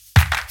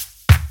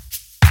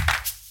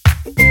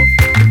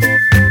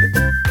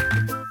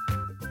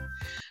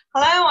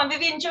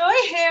enjoy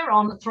here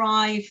on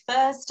Thrive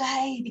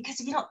Thursday, because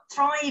if you're not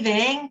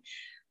thriving,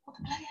 what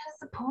the bloody hell is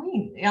the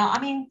point? Yeah, I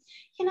mean,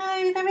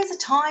 there is a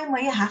time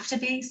where you have to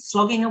be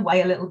slogging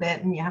away a little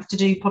bit and you have to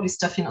do probably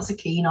stuff you're not so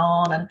keen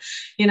on, and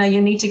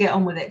you need to get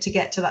on with it to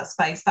get to that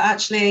space. But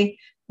actually,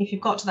 if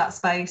you've got to that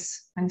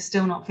space and you're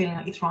still not feeling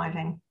like you're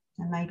thriving,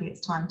 then maybe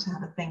it's time to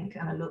have a think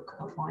and a look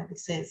at why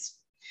this is.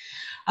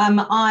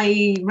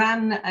 I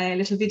ran a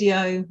little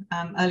video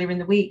earlier in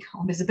the week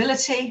on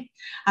visibility,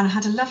 and I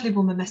had a lovely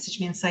woman message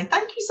me and say,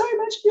 thank you so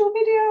much for your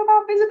video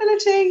about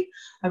visibility.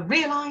 I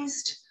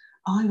realised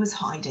I was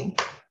hiding.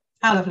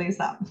 How lovely is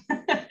that?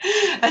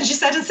 And she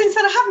said, and since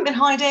then I haven't been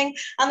hiding,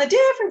 and the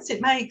difference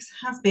it makes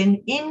has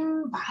been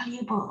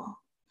invaluable.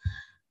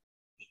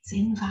 It's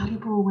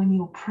invaluable when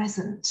you're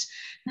present.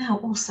 Now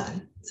also,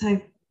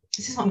 so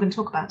this is what I'm going to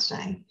talk about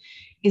today,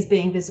 is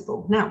being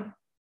visible. Now,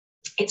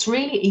 it's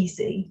really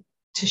easy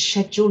to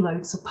schedule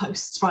loads of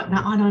posts right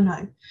now. I don't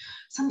know.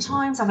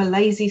 Sometimes I have a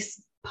lazy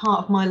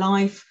part of my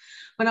life.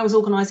 When I was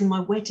organising my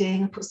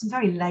wedding, I put some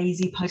very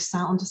lazy posts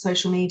out onto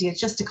social media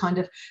just to kind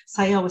of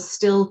say I was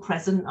still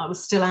present, I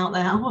was still out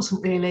there. I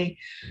wasn't really,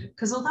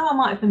 because although I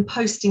might have been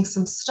posting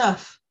some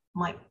stuff,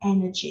 my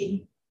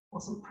energy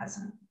wasn't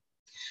present.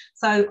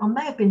 So I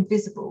may have been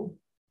visible,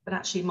 but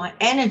actually my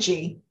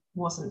energy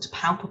wasn't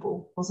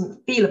palpable,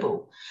 wasn't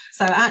feelable.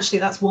 So actually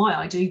that's why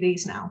I do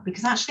these now,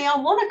 because actually I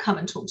want to come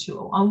and talk to you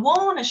all. I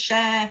want to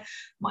share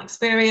my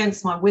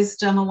experience, my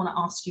wisdom. I want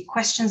to ask you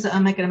questions that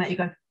are going to make you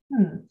go,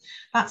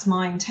 that's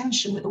my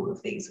intention with all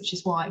of these, which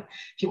is why if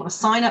you want to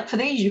sign up for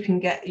these, you can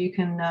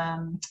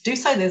do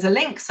so. There's a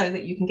link so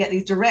that you can get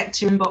these direct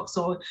to your inbox,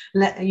 or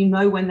let you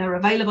know when they're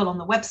available on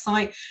the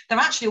website. They're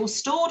actually all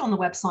stored on the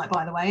website,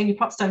 by the way, and you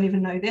perhaps don't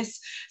even know this.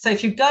 So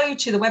if you go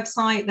to the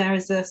website, there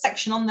is a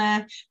section on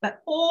there, but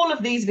all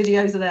of these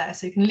videos are there.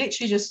 So you can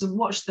literally just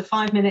watch the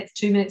 5 minutes,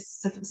 2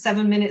 minutes,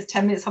 7 minutes,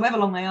 10 minutes, however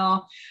long they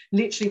are,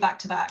 literally back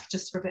to back,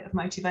 just for a bit of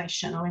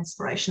motivation or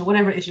inspiration or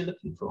whatever it is you're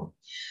looking for.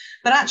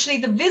 But actually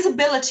the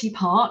visibility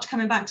part,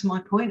 coming back to my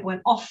point,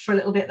 went off for a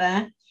little bit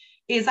there,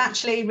 is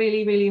actually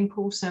really, really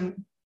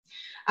important.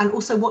 And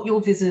also what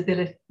you're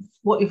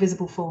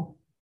visible for.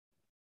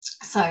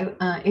 So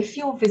if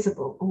you're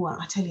visible,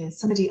 I tell you,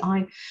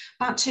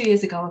 about 2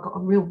 years ago, I got a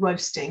real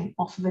roasting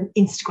off of an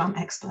Instagram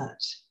expert.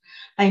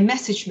 They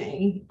messaged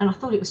me and I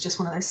thought it was just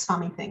one of those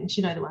spammy things,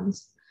 the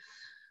ones.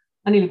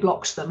 I nearly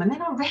blocked them. And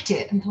then I read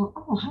it and thought,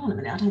 oh, hang on a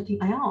minute, I don't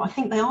think they are. I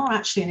think they are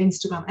actually an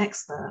Instagram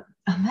expert.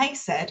 And they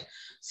said,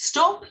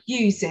 stop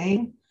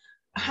using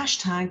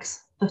hashtags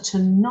that are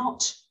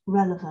not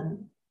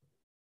relevant.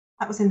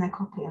 That was in their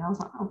copy. And I was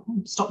like, oh,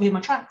 stop me in my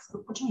tracks.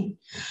 What do you mean?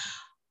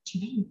 What do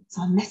you mean?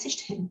 So I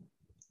messaged him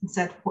and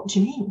said, what do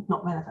you mean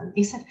not relevant?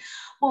 He said,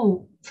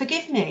 well,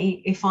 forgive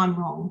me if I'm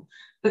wrong,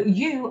 but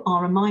you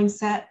are a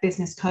mindset,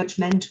 business coach,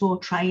 mentor,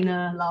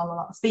 trainer,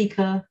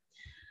 speaker.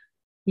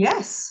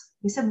 Yes.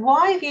 He said,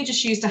 why have you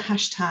just used a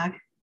hashtag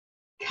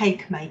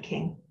cake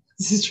making?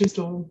 This is a true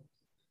story.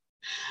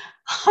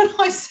 And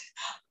I said,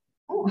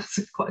 oh,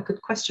 that's quite a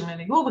good question,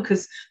 really. Well,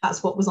 because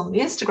that's what was on the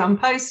Instagram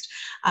post.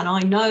 And I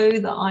know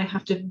that I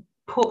have to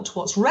put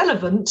what's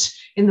relevant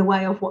in the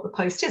way of what the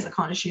post is. I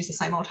can't just use the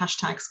same old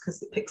hashtags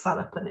because it picks that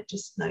up and it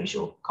just knows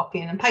you're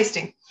copying and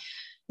pasting.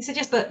 He said,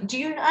 yes, but do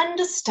you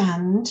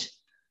understand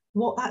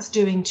what that's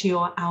doing to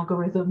your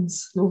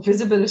algorithms, your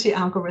visibility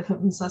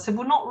algorithms? I said,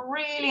 well, not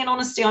really. In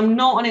honesty, I'm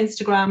not an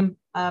Instagram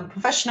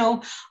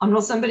professional. I'm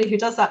not somebody who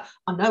does that.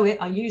 I know it,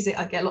 I use it,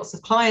 I get lots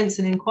of clients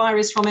and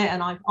inquiries from it,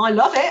 and I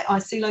love it. I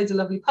see loads of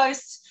lovely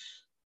posts.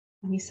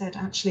 And he said,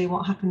 actually,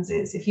 what happens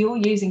is if you're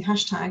using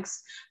hashtags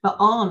that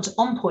aren't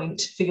on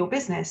point for your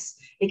business,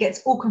 it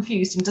gets all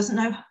confused and doesn't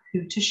know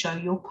who to show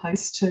your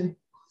post to.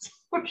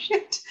 Oh,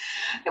 shit.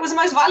 It was the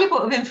most valuable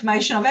of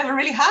information I've ever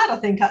really had, I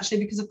think, actually,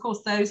 because of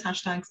course those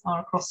hashtags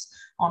are across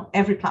on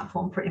every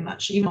platform pretty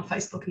much, even on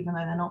Facebook, even though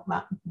they're not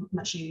that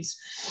much used.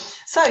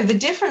 So the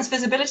difference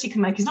visibility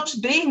can make is not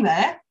just being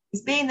there,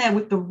 it's being there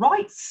with the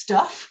right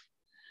stuff.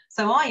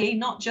 So i.e.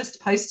 not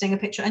just posting a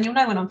picture, and you'll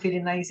know when I'm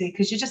feeling lazy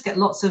because you just get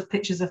lots of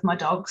pictures of my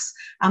dogs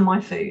and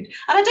my food.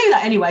 And I do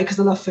that anyway because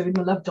I love food and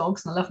I love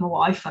dogs and I love my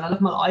wife and I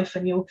love my life,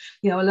 and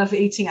I love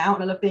eating out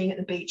and I love being at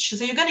the beach.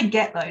 So you're going to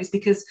get those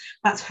because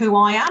that's who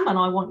I am, and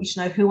I want you to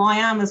know who I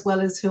am as well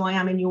as who I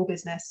am in your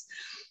business.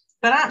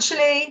 But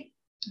actually,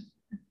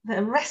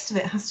 the rest of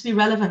it has to be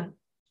relevant.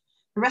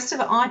 The rest of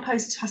it I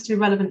post has to be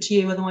relevant to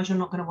you, otherwise you're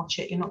not going to watch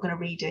it, you're not going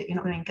to read it, you're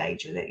not going to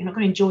engage with it, you're not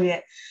going to enjoy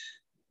it.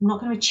 I'm not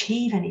going to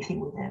achieve anything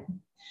with it.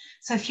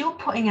 So if you're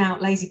putting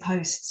out lazy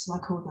posts, I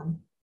call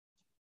them,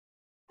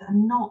 that are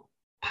not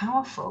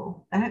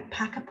powerful, they don't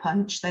pack a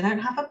punch, they don't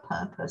have a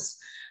purpose,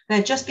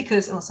 they're just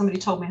because somebody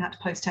told me I had to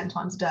post 10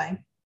 times a day,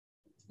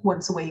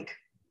 once a week,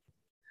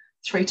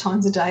 3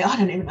 times a day, I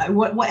don't even know,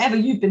 whatever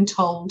you've been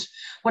told,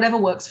 whatever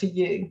works for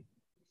you.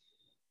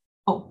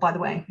 Oh, by the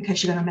way, in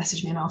case you're going to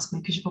message me and ask me,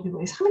 because you probably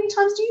will, how many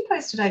times do you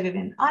post a day,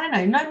 Vivian? I don't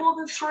know, no more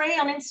than 3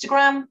 on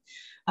Instagram.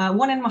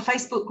 1 in my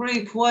Facebook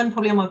group, 1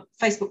 probably on my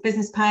Facebook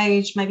business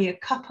page, maybe a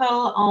couple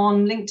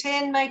on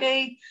LinkedIn,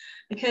 maybe,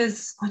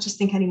 because I just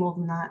think any more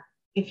than that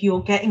if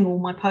you're getting all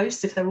my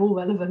posts, if they're all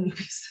relevant, you'll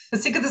be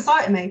sick of the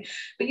sight of me.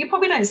 But you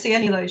probably don't see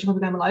any of those. You're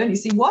probably going, well, I only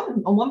see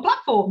one on one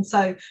platform.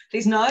 So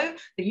please know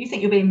that you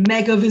think you're being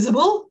mega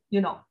visible.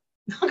 You're not.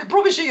 I can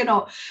promise you you're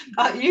not.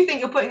 You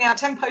think you're putting out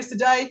 10 posts a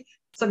day.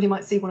 Somebody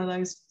might see one of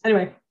those.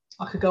 Anyway,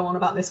 I could go on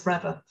about this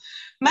forever.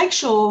 Make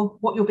sure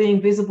what you're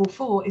being visible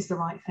for is the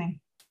right thing.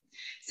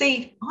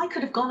 See, I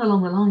could have gone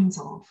along the lines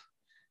of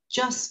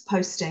just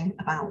posting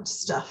about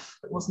stuff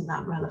that wasn't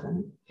that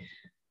relevant,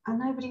 and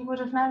nobody would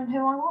have known who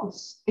I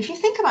was. If you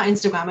think about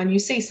Instagram and you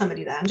see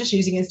somebody there, I'm just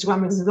using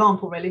Instagram as an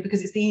example really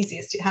because it's the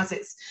easiest. It has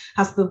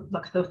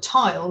the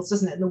tiles,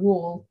 doesn't it, in the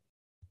wall.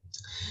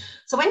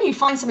 So when you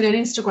find somebody on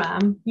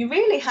Instagram, you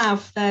really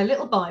have their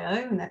little bio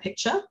and their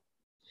picture,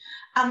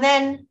 and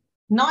then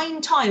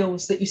 9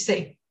 tiles that you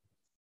see.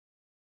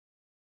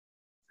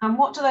 And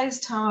what do those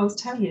tiles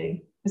tell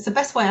you? It's the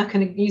best way I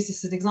can use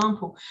this as an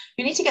example.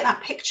 You need to get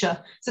that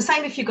picture. It's the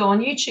same if you go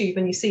on YouTube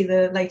and you see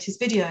the latest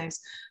videos.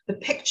 The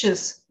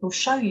pictures will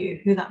show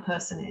you who that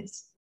person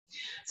is.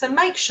 So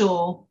make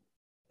sure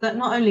that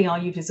not only are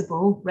you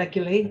visible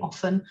regularly,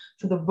 often,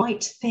 for the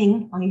right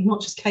thing, I mean,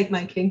 not just cake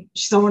making,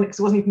 which is ironic because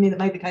it wasn't even me that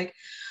made the cake,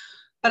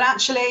 but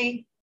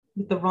actually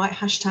with the right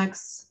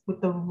hashtags, with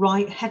the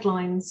right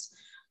headlines.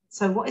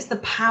 So what is the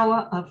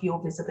power of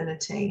your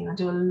visibility? And I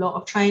do a lot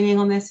of training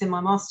on this in my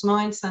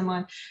mastermind. So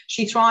my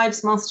She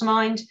Thrives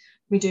mastermind,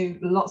 we do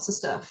lots of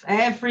stuff.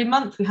 Every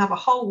month we have a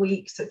whole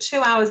week. So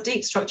 2 hours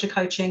deep structure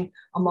coaching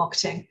on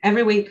marketing,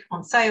 every week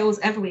on sales,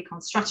 every week on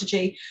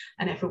strategy,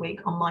 and every week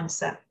on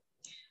mindset.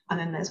 And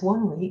then there's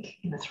 1 week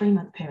in a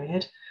 3-month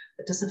period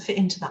that doesn't fit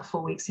into that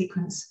 4-week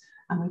sequence.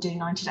 And we do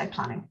 90-day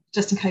planning,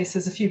 just in case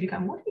there's a few of you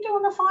going, what do we do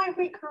on the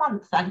 5-week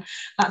month? Then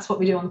that's what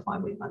we do on the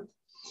 5-week month.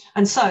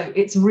 And so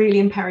it's really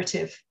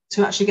imperative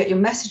to actually get your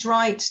message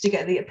right, to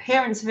get the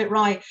appearance of it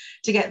right,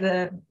 to get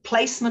the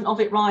placement of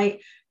it right,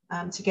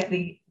 to get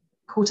the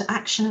call to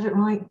action of it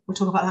right. We'll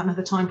talk about that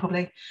another time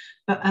probably.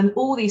 But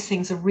all these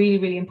things are really,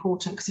 really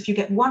important, because if you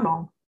get one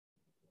wrong,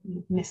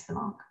 you miss the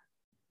mark.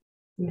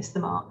 You miss the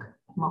mark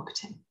of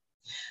marketing.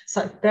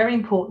 So very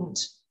important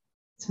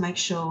to make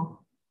sure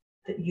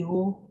that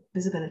your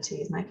visibility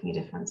is making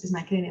a difference, is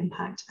making an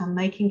impact, and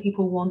making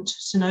people want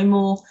to know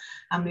more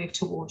and move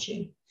towards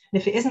you.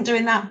 And if it isn't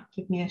doing that,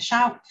 give me a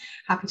shout.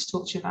 Happy to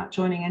talk to you about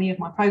joining any of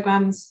my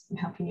programs and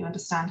helping you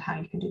understand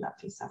how you can do that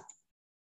for yourself.